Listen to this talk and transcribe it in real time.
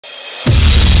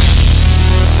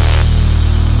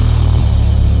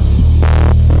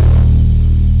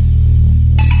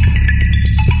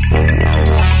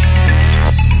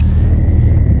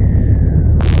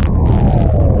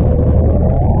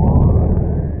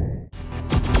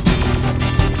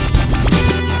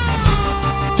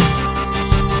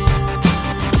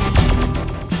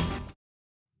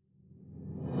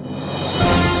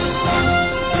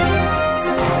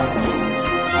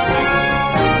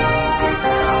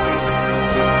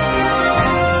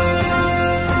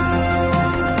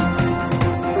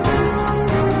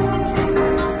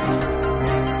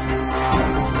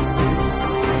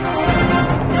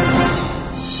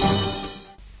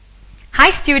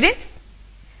students,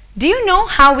 do you know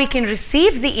how we can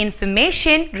receive the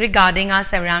information regarding our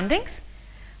surroundings?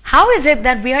 How is it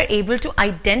that we are able to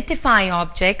identify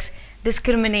objects,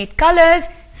 discriminate colors,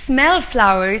 smell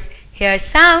flowers, hear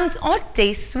sounds or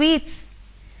taste sweets?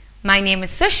 My name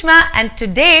is Sushma and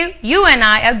today you and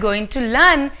I are going to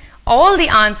learn all the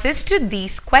answers to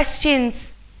these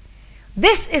questions.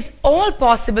 This is all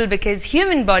possible because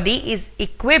human body is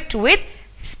equipped with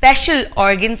special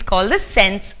organs called the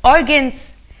sense organs.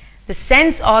 The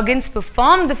sense organs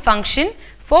perform the function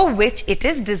for which it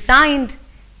is designed.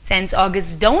 Sense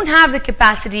organs don't have the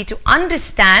capacity to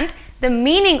understand the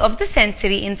meaning of the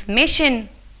sensory information.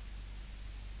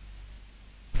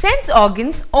 Sense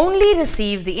organs only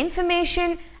receive the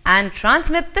information and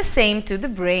transmit the same to the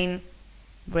brain.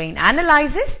 Brain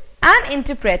analyzes and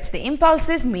interprets the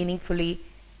impulses meaningfully.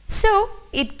 So,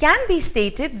 it can be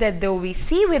stated that though we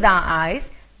see with our eyes,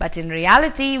 but in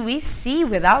reality we see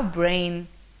with our brain.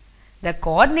 The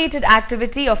coordinated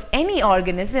activity of any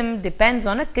organism depends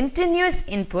on a continuous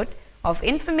input of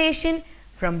information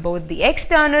from both the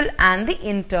external and the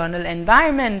internal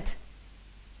environment.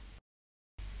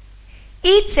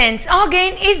 Each sense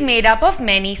organ is made up of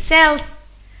many cells,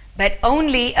 but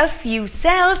only a few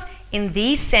cells in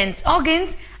these sense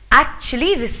organs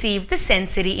actually receive the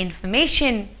sensory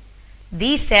information.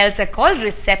 These cells are called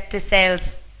receptor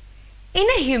cells. In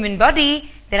a human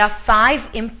body, there are 5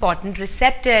 important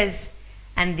receptors,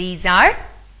 and these are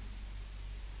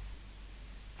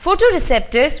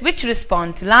photoreceptors which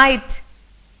respond to light,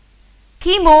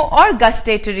 chemo or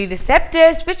gustatory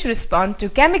receptors which respond to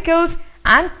chemicals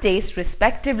and taste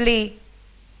respectively,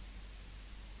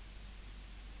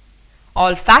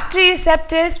 olfactory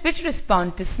receptors which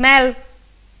respond to smell,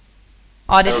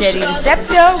 auditory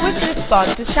receptor which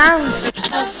respond to sound,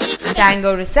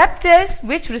 tango receptors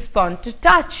which respond to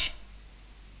touch.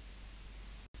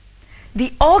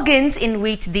 The organs in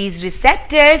which these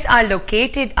receptors are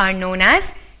located are known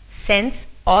as sense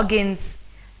organs.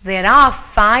 There are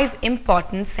 5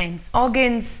 important sense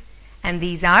organs, and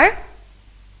these are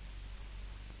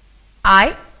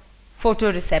eye,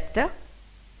 photoreceptor,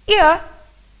 ear,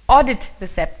 audit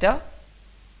receptor,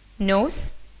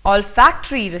 nose,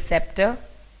 olfactory receptor,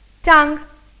 tongue,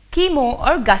 chemo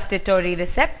or gustatory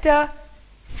receptor,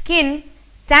 skin,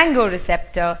 tango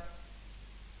receptor.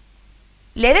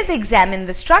 Let us examine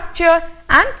the structure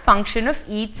and function of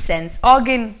each sense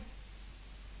organ.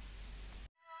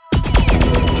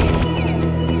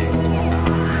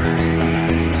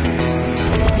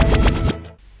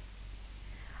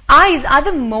 Eyes are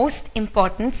the most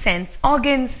important sense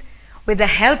organs. With the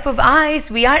help of eyes,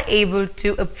 we are able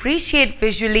to appreciate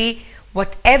visually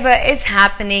whatever is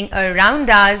happening around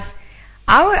us.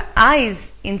 Our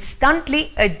eyes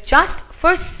instantly adjust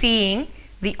for seeing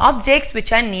the objects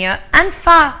which are near and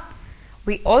far.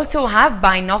 We also have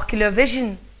binocular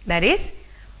vision. That is,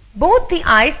 both the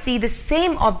eyes see the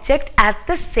same object at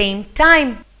the same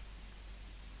time.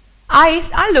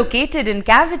 Eyes are located in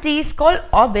cavities called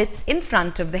orbits in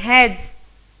front of the heads.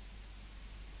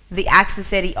 The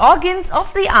accessory organs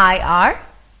of the eye are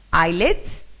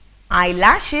eyelids,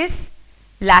 eyelashes,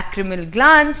 lacrimal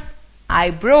glands,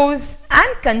 eyebrows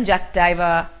and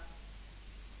conjunctiva.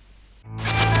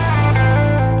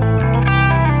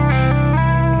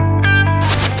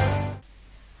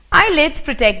 Eyelids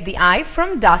protect the eye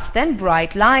from dust and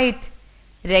bright light.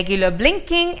 Regular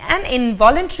blinking and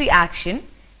involuntary action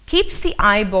keeps the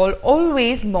eyeball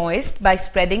always moist by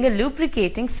spreading a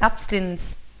lubricating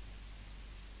substance.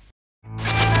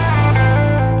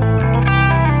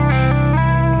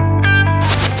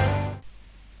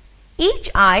 Each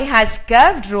eye has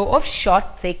curved row of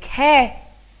short thick hair.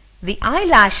 The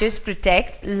eyelashes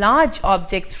protect large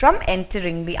objects from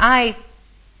entering the eye.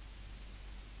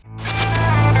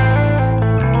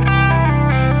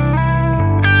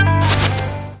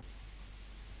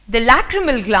 The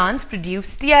lacrimal glands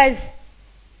produce tears.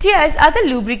 Tears are the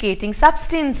lubricating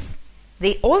substance.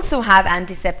 They also have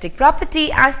antiseptic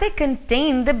property as they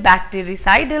contain the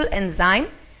bactericidal enzyme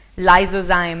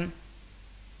lysozyme.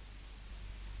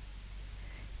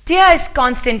 Tears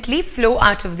constantly flow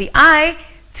out of the eye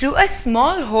through a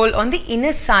small hole on the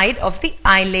inner side of the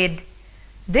eyelid.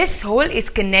 This hole is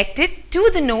connected to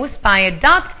the nose by a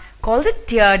duct called the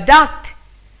tear duct.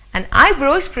 And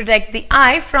eyebrows protect the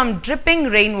eye from dripping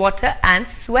rainwater and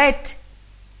sweat.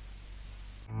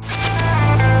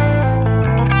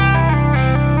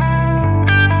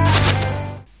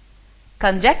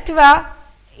 Conjunctiva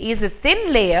is a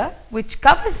thin layer which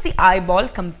covers the eyeball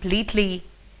completely.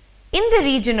 In the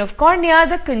region of cornea,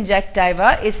 the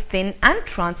conjunctiva is thin and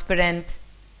transparent.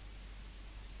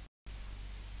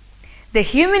 The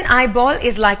human eyeball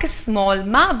is like a small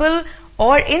marble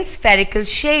or in spherical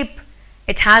shape.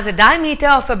 It has a diameter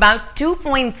of about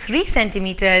 2.3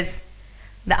 centimeters.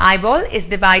 The eyeball is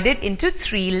divided into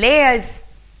 3 layers.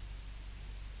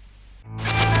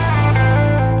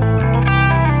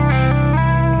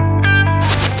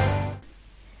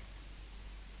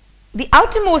 The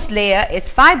outermost layer is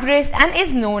fibrous and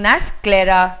is known as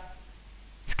sclera.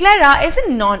 Sclera is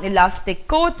a non-elastic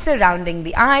coat surrounding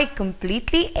the eye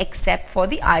completely except for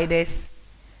the iris.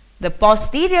 The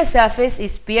posterior surface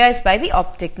is pierced by the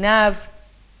optic nerve.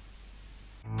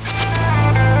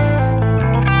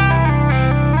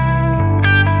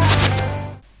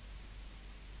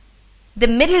 The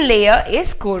middle layer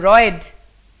is choroid.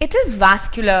 It is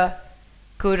vascular.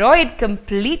 Choroid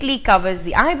completely covers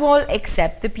the eyeball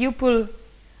except the pupil.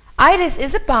 Iris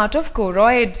is a part of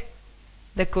choroid.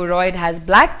 The choroid has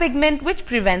black pigment which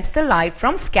prevents the light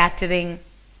from scattering.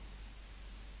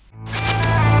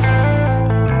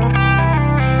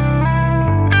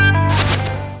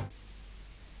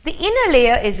 The inner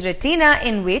layer is retina,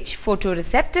 in which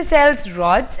photoreceptor cells,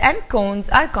 rods and cones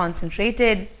are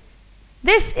concentrated.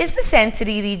 This is the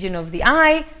sensory region of the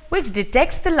eye which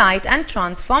detects the light and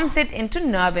transforms it into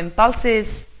nerve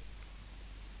impulses.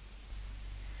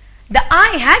 The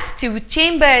eye has 2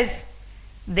 chambers.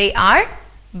 They are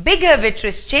bigger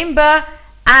vitreous chamber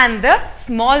and the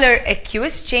smaller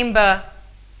aqueous chamber.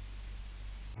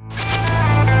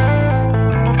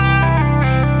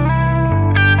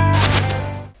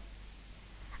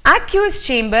 Aqueous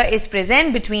chamber is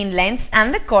present between lens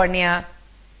and the cornea.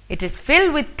 It is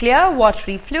filled with clear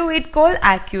watery fluid called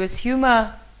aqueous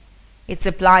humor. It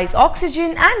supplies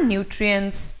oxygen and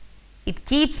nutrients. It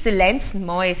keeps the lens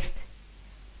moist.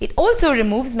 It also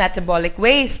removes metabolic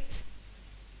wastes.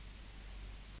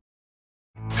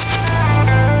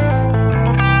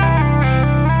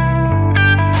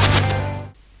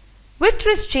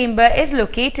 Vitreous chamber is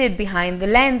located behind the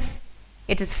lens.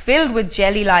 It is filled with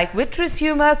jelly-like vitreous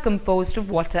humor composed of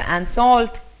water and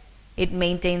salt. It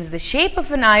maintains the shape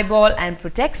of an eyeball and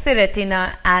protects the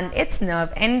retina and its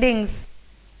nerve endings.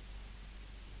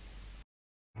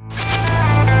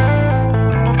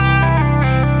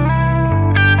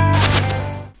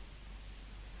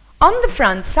 On the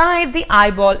front side, the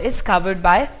eyeball is covered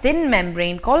by a thin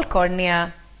membrane called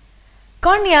cornea.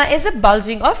 Cornea is a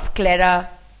bulging of sclera.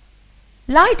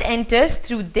 Light enters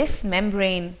through this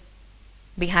membrane.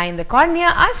 Behind the cornea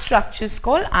are structures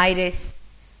called iris.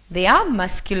 They are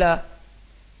muscular.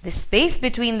 The space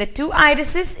between the 2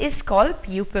 irises is called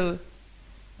pupil.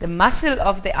 The muscle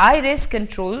of the iris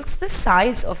controls the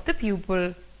size of the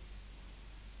pupil.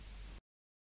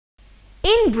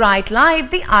 In bright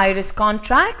light, the iris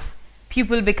contracts,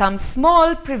 pupil becomes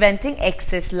small, preventing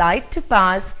excess light to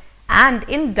pass, and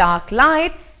in dark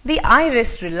light, the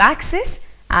iris relaxes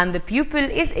and the pupil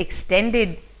is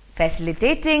extended,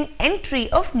 facilitating entry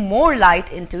of more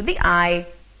light into the eye.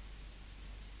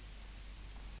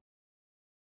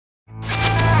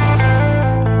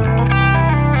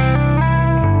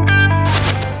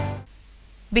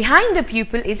 Behind the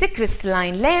pupil is a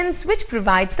crystalline lens which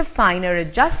provides the finer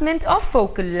adjustment of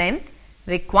focal length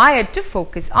required to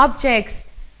focus objects.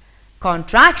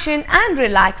 Contraction and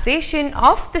relaxation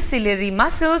of the ciliary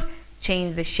muscles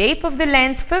change the shape of the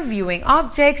lens for viewing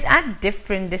objects at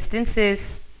different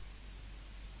distances.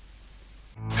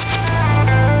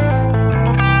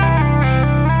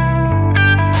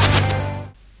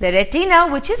 The retina,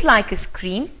 which is like a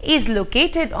screen, is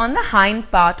located on the hind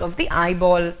part of the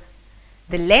eyeball.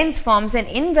 The lens forms an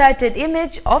inverted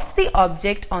image of the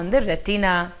object on the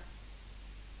retina.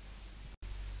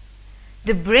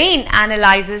 The brain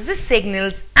analyzes the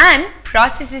signals and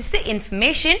processes the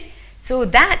information so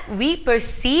that we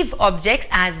perceive objects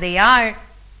as they are.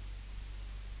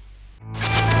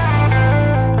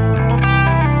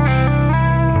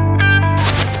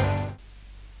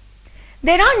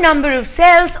 There are a number of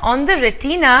cells on the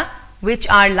retina which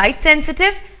are light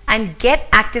sensitive and get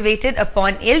activated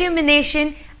upon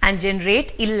illumination and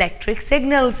generate electric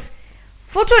signals.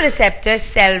 Photoreceptor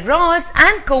cell rods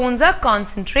and cones are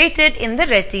concentrated in the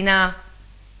retina.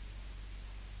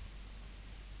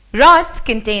 Rods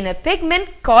contain a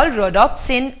pigment called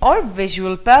rhodopsin or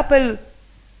visual purple.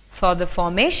 For the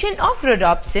formation of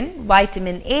rhodopsin,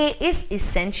 vitamin A is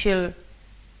essential.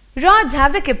 Rods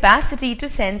have the capacity to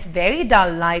sense very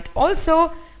dull light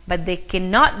also, but they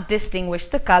cannot distinguish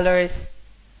the colors.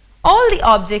 All the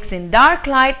objects in dark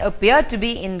light appear to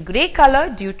be in grey color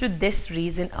due to this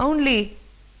reason only.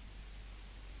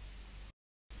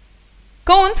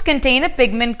 Cones contain a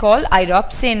pigment called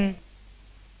iropsin.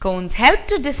 Cones help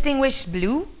to distinguish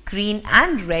blue, green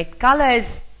and red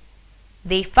colors.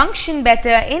 They function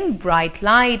better in bright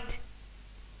light.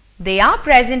 They are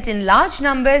present in large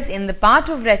numbers in the part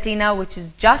of retina which is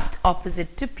just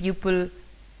opposite to pupil.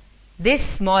 This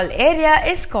small area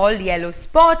is called yellow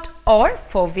spot or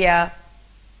fovea.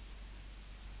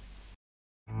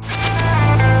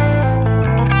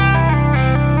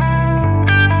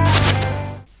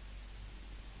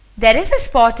 There is a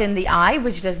spot in the eye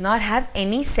which does not have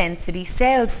any sensory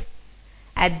cells.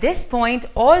 At this point,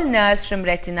 all nerves from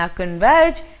retina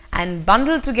converge and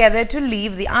bundle together to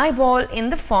leave the eyeball in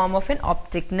the form of an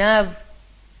optic nerve.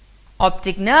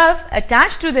 Optic nerve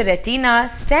attached to the retina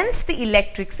sends the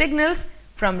electric signals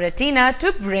from retina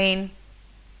to brain.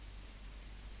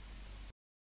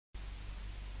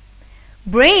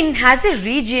 Brain has a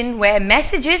region where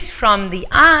messages from the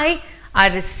eye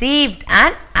are received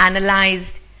and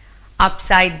analyzed.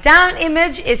 Upside down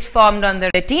image is formed on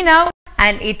the retina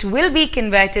and it will be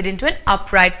converted into an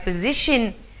upright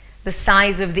position. The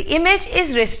size of the image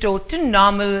is restored to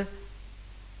normal.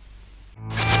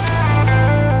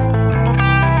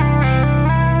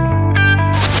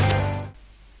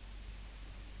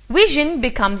 Vision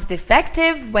becomes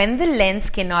defective when the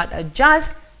lens cannot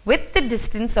adjust with the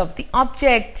distance of the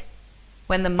object.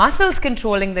 When the muscles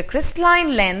controlling the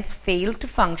crystalline lens fail to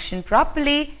function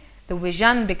properly, the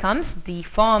vision becomes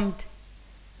deformed.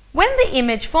 When the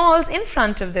image falls in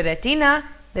front of the retina,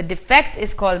 the defect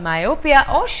is called myopia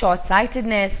or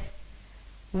short-sightedness.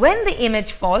 When the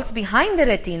image falls behind the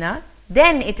retina,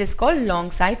 then it is called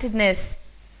long-sightedness.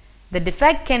 The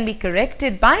defect can be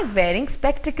corrected by wearing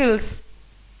spectacles.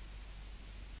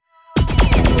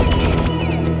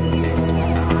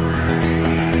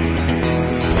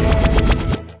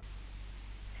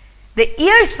 The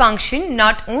ears function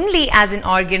not only as an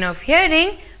organ of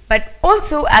hearing but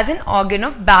also as an organ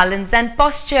of balance and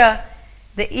posture.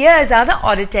 The ears are the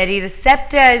auditory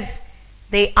receptors.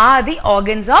 They are the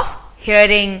organs of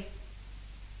hearing.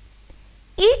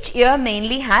 Each ear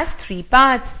mainly has three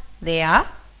parts. They are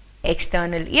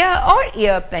external ear or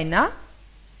ear pinna,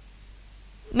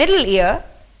 middle ear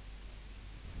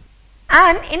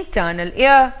and internal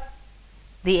ear.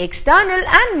 The external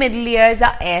and middle ears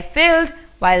are air-filled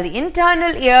while the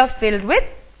internal ear filled with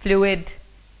fluid.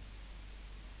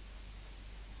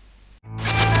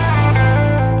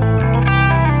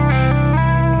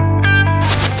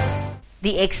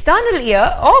 The external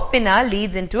ear or pinna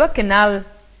leads into a canal.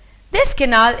 This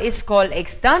canal is called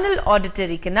external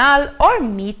auditory canal or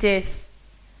meatus.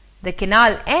 The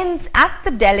canal ends at the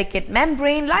delicate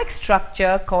membrane-like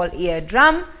structure called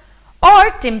eardrum or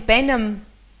tympanum.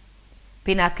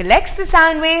 Pinna collects the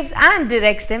sound waves and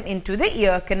directs them into the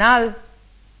ear canal.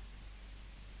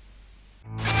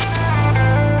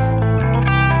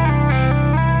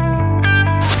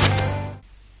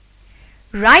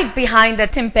 Right behind the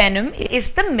tympanum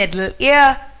is the middle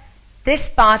ear. This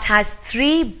part has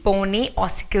three bony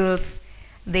ossicles.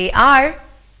 They are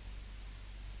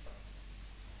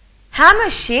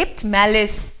hammer-shaped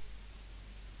malleus,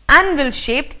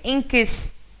 anvil-shaped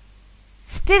incus,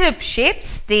 stirrup-shaped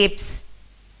stapes.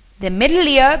 The middle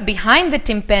ear behind the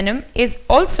tympanum is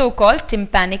also called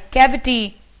tympanic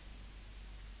cavity.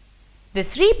 The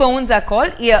three bones are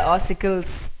called ear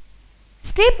ossicles.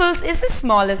 Staples is the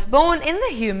smallest bone in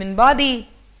the human body.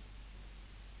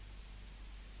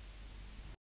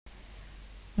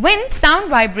 When sound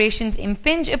vibrations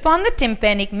impinge upon the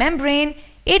tympanic membrane,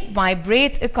 it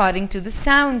vibrates according to the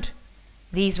sound.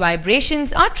 These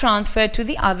vibrations are transferred to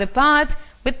the other parts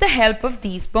with the help of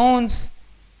these bones.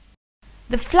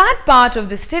 The flat part of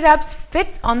the stirrups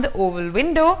fits on the oval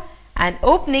window, an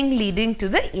opening leading to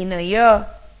the inner ear.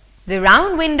 The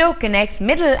round window connects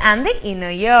middle and the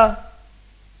inner ear.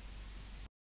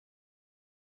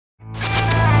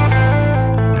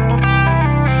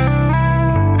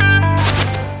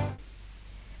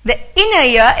 The inner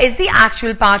ear is the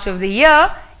actual part of the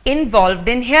ear involved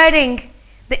in hearing.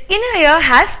 The inner ear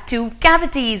has two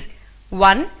cavities.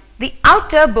 One, the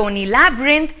outer bony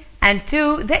labyrinth, and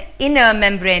two, the inner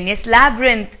membranous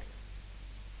labyrinth.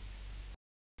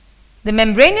 The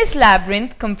membranous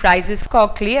labyrinth comprises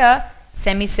cochlea,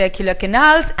 semicircular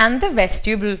canals and the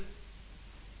vestibule.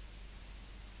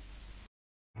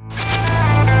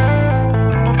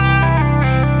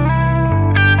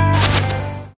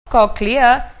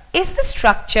 Cochlea is the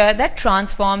structure that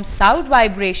transforms sound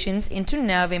vibrations into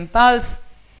nerve impulse.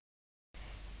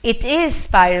 It is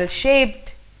spiral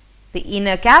shaped. The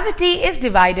inner cavity is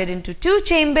divided into two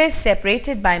chambers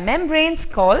separated by membranes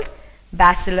called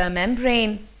basilar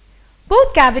membrane.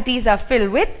 Both cavities are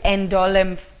filled with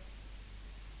endolymph.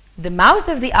 The mouth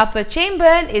of the upper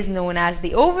chamber is known as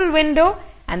the oval window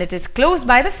and it is closed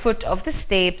by the foot of the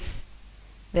stapes.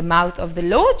 The mouth of the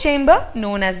lower chamber,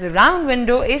 known as the round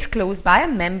window, is closed by a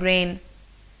membrane.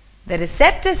 The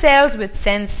receptor cells which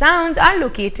sense sounds are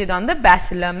located on the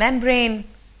basilar membrane.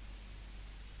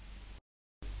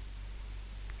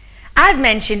 As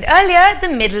mentioned earlier, the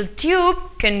middle tube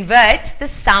converts the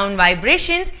sound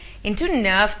vibrations into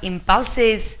nerve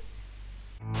impulses.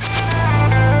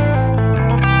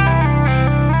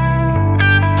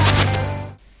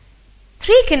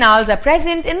 Three canals are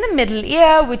present in the middle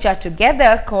ear which are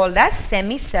together called as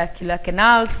semicircular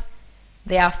canals.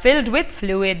 They are filled with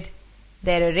fluid.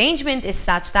 Their arrangement is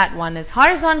such that one is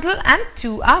horizontal and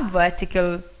two are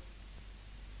vertical.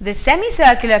 The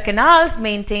semicircular canals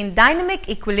maintain dynamic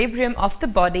equilibrium of the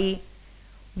body.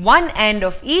 One end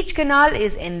of each canal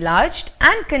is enlarged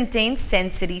and contains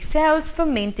sensory cells for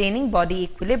maintaining body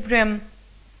equilibrium.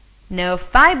 Nerve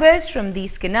fibers from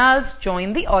these canals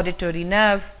join the auditory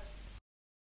nerve.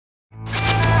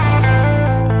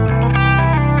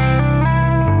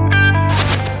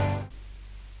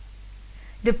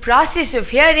 The process of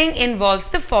hearing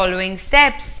involves the following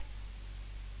steps.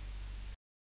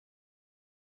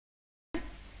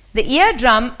 The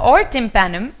eardrum or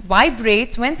tympanum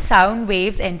vibrates when sound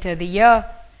waves enter the ear.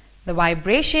 The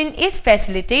vibration is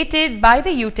facilitated by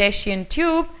the Eustachian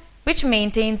tube, which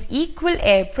maintains equal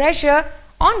air pressure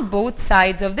on both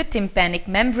sides of the tympanic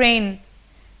membrane.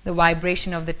 The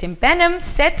vibration of the tympanum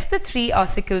sets the three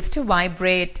ossicles to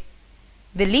vibrate.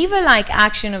 The lever-like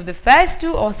action of the first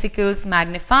two ossicles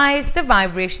magnifies the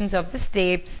vibrations of the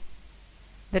stapes.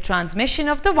 The transmission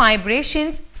of the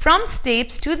vibrations from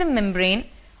stapes to the membrane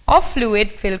of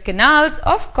fluid-filled canals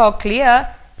of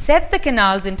cochlea set the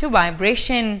canals into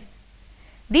vibration.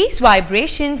 These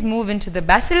vibrations move into the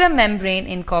basilar membrane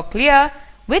in cochlea,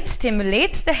 which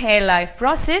stimulates the hair-life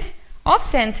process of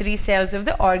sensory cells of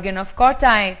the organ of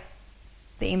corti.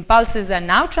 The impulses are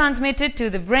now transmitted to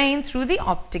the brain through the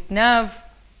optic nerve.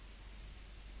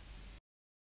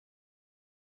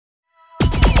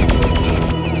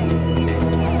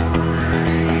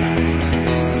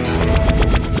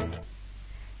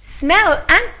 Smell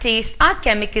and taste are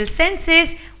chemical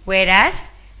senses, whereas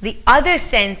the other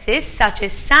senses such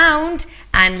as sound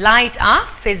and light are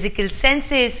physical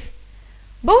senses.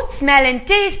 Both smell and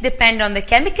taste depend on the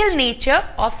chemical nature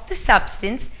of the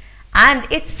substance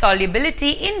and its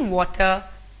solubility in water.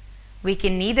 We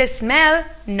can neither smell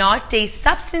nor taste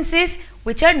substances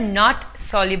which are not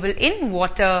soluble in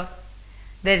water.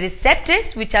 The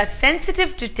receptors which are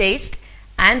sensitive to taste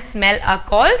and smell are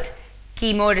called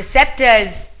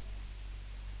chemoreceptors.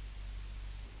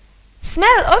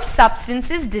 Smell of substance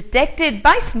is detected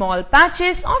by small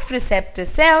patches of receptor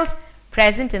cells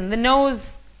present in the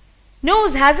nose.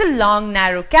 Nose has a long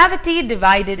narrow cavity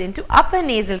divided into upper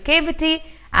nasal cavity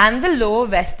and the lower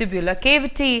vestibular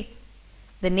cavity.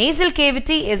 The nasal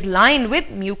cavity is lined with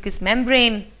mucous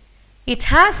membrane. It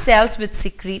has cells which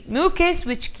secrete mucus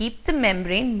which keep the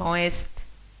membrane moist.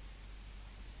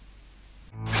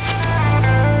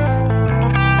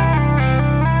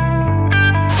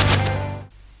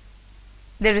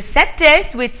 The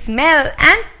receptors which smell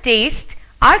and taste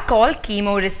are called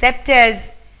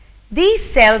chemoreceptors.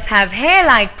 These cells have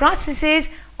hair-like processes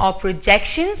or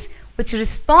projections which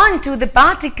respond to the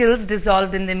particles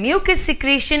dissolved in the mucus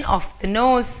secretion of the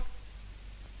nose.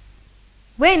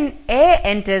 When air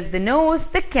enters the nose,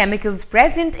 the chemicals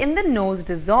present in the nose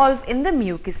dissolve in the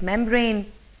mucous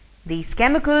membrane. These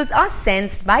chemicals are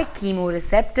sensed by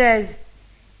chemoreceptors.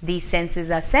 These senses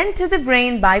are sent to the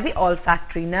brain by the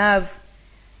olfactory nerve.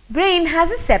 Brain has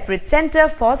a separate center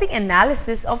for the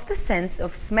analysis of the sense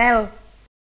of smell.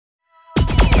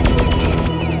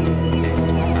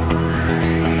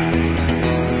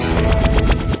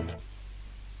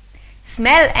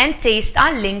 Smell and taste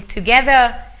are linked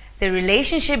together. The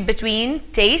relationship between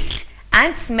taste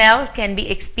and smell can be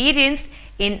experienced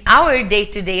in our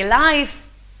day-to-day life.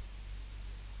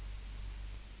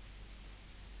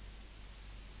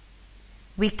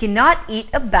 We cannot eat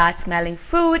a bad-smelling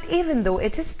food even though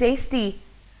it is tasty.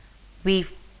 We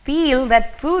feel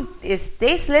that food is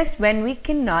tasteless when we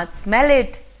cannot smell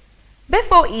it.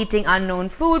 Before eating unknown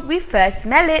food, we first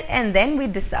smell it and then we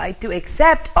decide to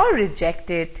accept or reject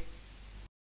it.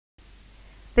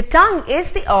 The tongue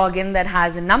is the organ that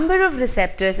has a number of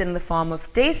receptors in the form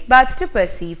of taste buds to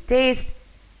perceive taste.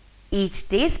 Each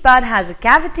taste bud has a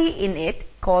cavity in it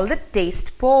called the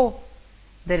taste pore.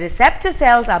 The receptor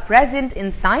cells are present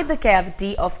inside the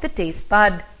cavity of the taste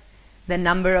bud. The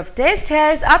number of taste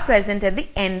hairs are present at the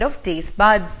end of taste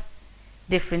buds.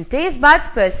 Different taste buds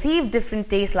perceive different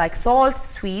tastes like salt,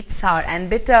 sweet, sour and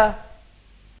bitter.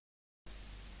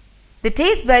 The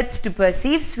taste buds to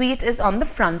perceive sweet is on the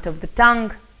front of the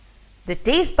tongue. The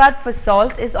taste bud for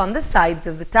salt is on the sides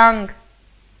of the tongue.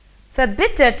 For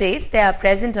bitter taste, they are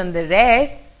present on the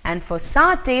rear, and for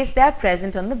sour taste, they are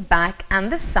present on the back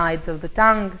and the sides of the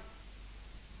tongue.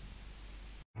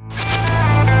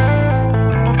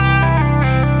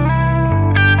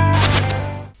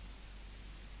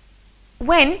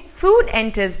 When food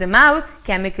enters the mouth,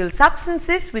 chemical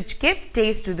substances which give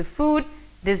taste to the food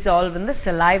dissolve in the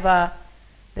saliva.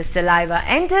 The saliva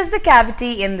enters the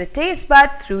cavity in the taste bud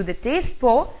through the taste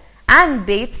pore and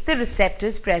bathes the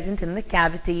receptors present in the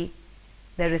cavity.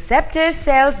 The receptor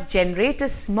cells generate a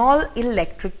small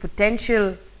electric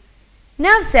potential.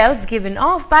 Nerve cells given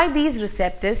off by these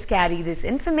receptors carry this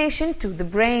information to the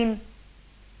brain.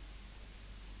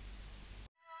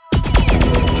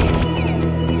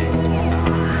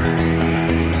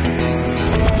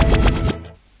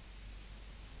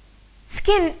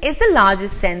 Skin is the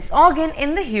largest sense organ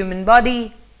in the human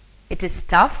body. It is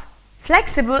tough,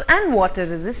 flexible and water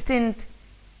resistant.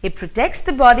 It protects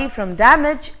the body from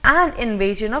damage and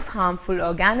invasion of harmful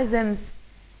organisms.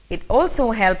 It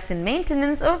also helps in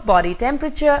maintenance of body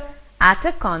temperature at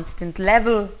a constant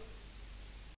level.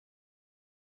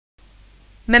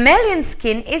 Mammalian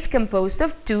skin is composed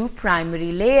of two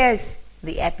primary layers,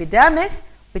 the epidermis,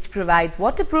 which provides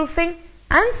waterproofing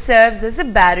and serves as a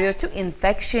barrier to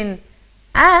infection,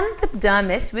 and the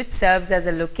dermis, which serves as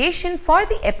a location for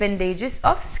the appendages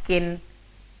of skin.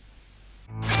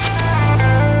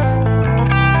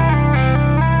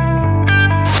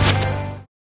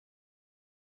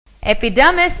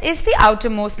 Epidermis is the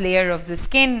outermost layer of the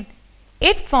skin.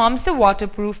 It forms the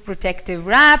waterproof protective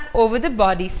wrap over the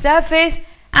body's surface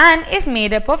and is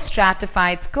made up of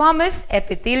stratified squamous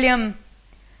epithelium.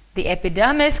 The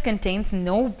epidermis contains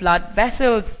no blood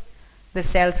vessels. The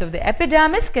cells of the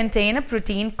epidermis contain a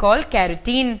protein called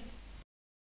keratin.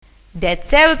 Dead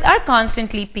cells are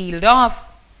constantly peeled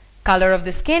off. Color of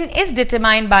the skin is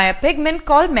determined by a pigment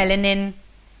called melanin.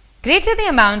 Greater the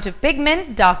amount of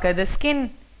pigment, darker the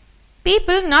skin.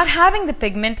 People not having the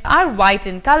pigment are white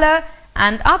in color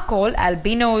and are called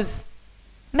albinos.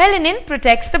 Melanin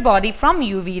protects the body from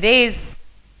UV rays.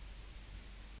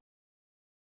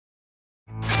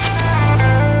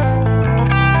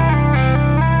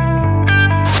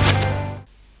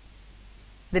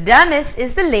 The dermis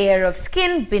is the layer of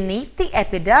skin beneath the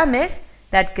epidermis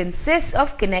that consists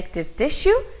of connective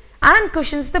tissue and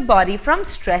cushions the body from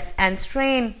stress and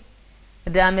strain.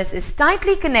 The dermis is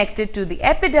tightly connected to the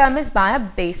epidermis by a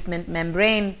basement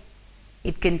membrane.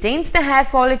 It contains the hair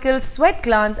follicles, sweat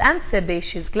glands and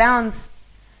sebaceous glands.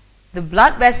 The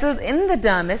blood vessels in the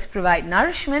dermis provide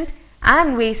nourishment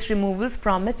and waste removal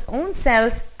from its own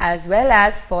cells as well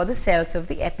as for the cells of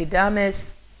the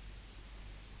epidermis.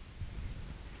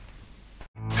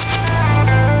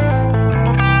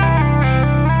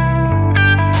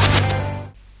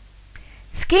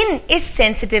 Skin is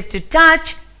sensitive to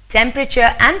touch,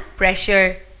 temperature and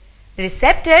pressure. The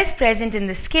receptors present in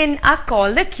the skin are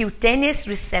called the cutaneous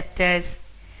receptors.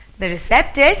 The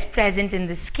receptors present in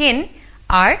the skin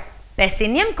are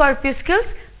Pacinium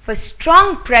corpuscles for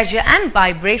strong pressure and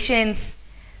vibrations.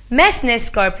 Meissner's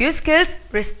corpuscles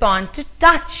respond to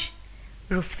touch.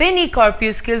 Ruffini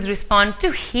corpuscles respond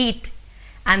to heat.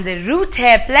 And the root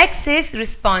hair plexus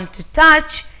respond to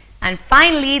touch. And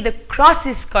finally, the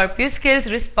Crossis corpuscles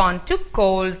respond to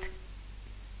cold.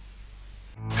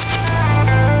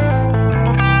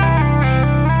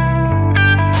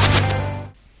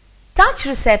 Touch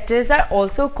receptors are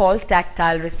also called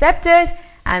tactile receptors,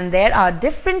 and there are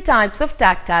different types of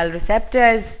tactile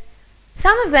receptors.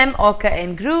 Some of them occur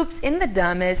in groups in the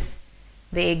dermis.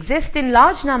 They exist in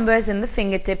large numbers in the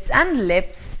fingertips and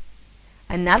lips.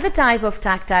 Another type of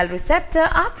tactile receptor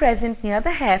are present near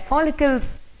the hair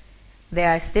follicles. They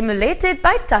are stimulated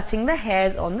by touching the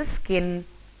hairs on the skin.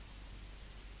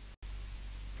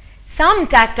 Some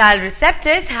tactile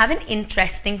receptors have an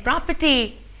interesting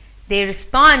property. They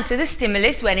respond to the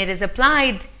stimulus when it is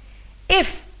applied.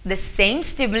 If the same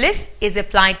stimulus is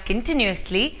applied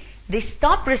continuously, they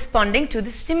stop responding to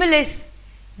the stimulus.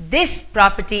 This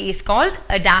property is called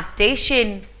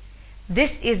adaptation.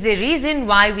 This is the reason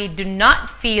why we do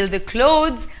not feel the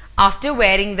clothes after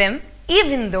wearing them,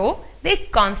 even though they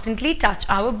constantly touch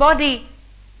our body.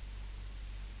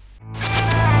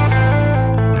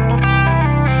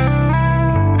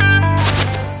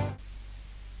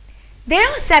 There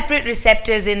are separate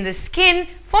receptors in the skin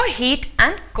for heat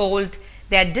and cold.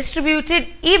 They are distributed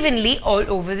evenly all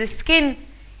over the skin.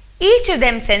 Each of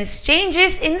them sense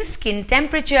changes in the skin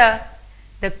temperature.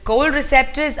 The cold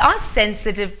receptors are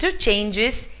sensitive to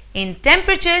changes in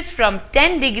temperatures from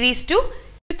 10 degrees to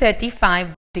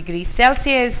 35 degrees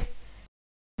Celsius.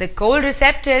 The cold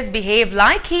receptors behave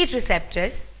like heat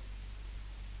receptors.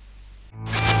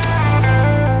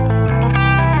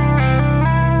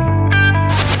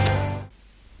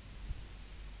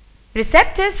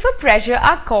 Receptors for pressure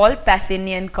are called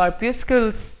Pacinian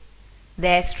corpuscles.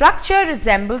 Their structure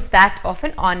resembles that of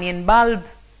an onion bulb.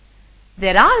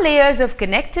 There are layers of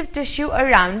connective tissue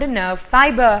around a nerve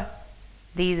fiber.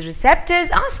 These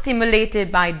receptors are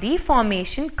stimulated by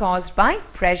deformation caused by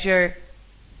pressure.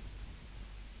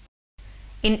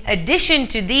 In addition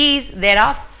to these, there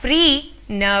are free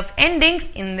nerve endings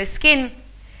in the skin,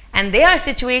 and they are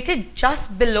situated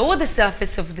just below the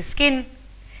surface of the skin.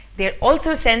 They are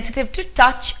also sensitive to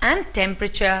touch and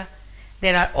temperature.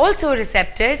 There are also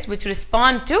receptors which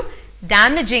respond to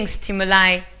damaging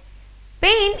stimuli.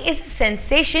 Pain is a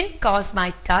sensation caused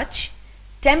by touch,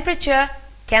 temperature,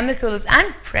 chemicals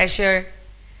and pressure.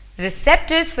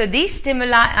 Receptors for these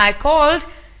stimuli are called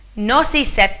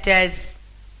nociceptors.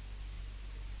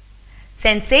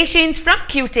 Sensations from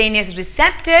cutaneous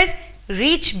receptors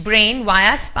reach brain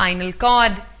via spinal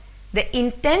cord. The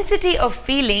intensity of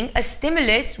feeling a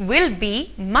stimulus will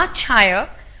be much higher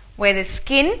where the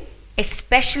skin,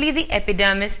 especially the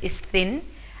epidermis, is thin,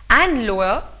 and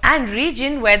lower and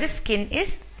region where the skin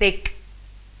is thick.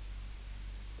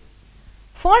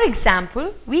 For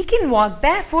example, we can walk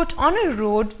barefoot on a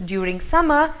road during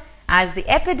summer as the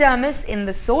epidermis in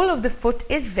the sole of the foot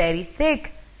is very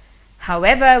thick.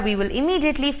 However, we will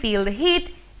immediately feel the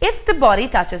heat if the body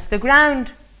touches the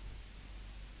ground.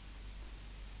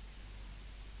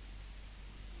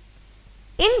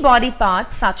 In body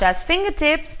parts such as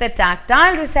fingertips, the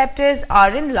tactile receptors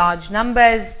are in large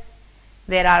numbers.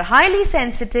 They are highly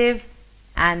sensitive,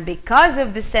 and because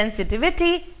of this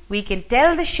sensitivity, we can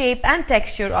tell the shape and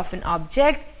texture of an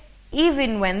object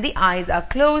even when the eyes are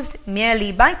closed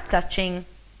merely by touching.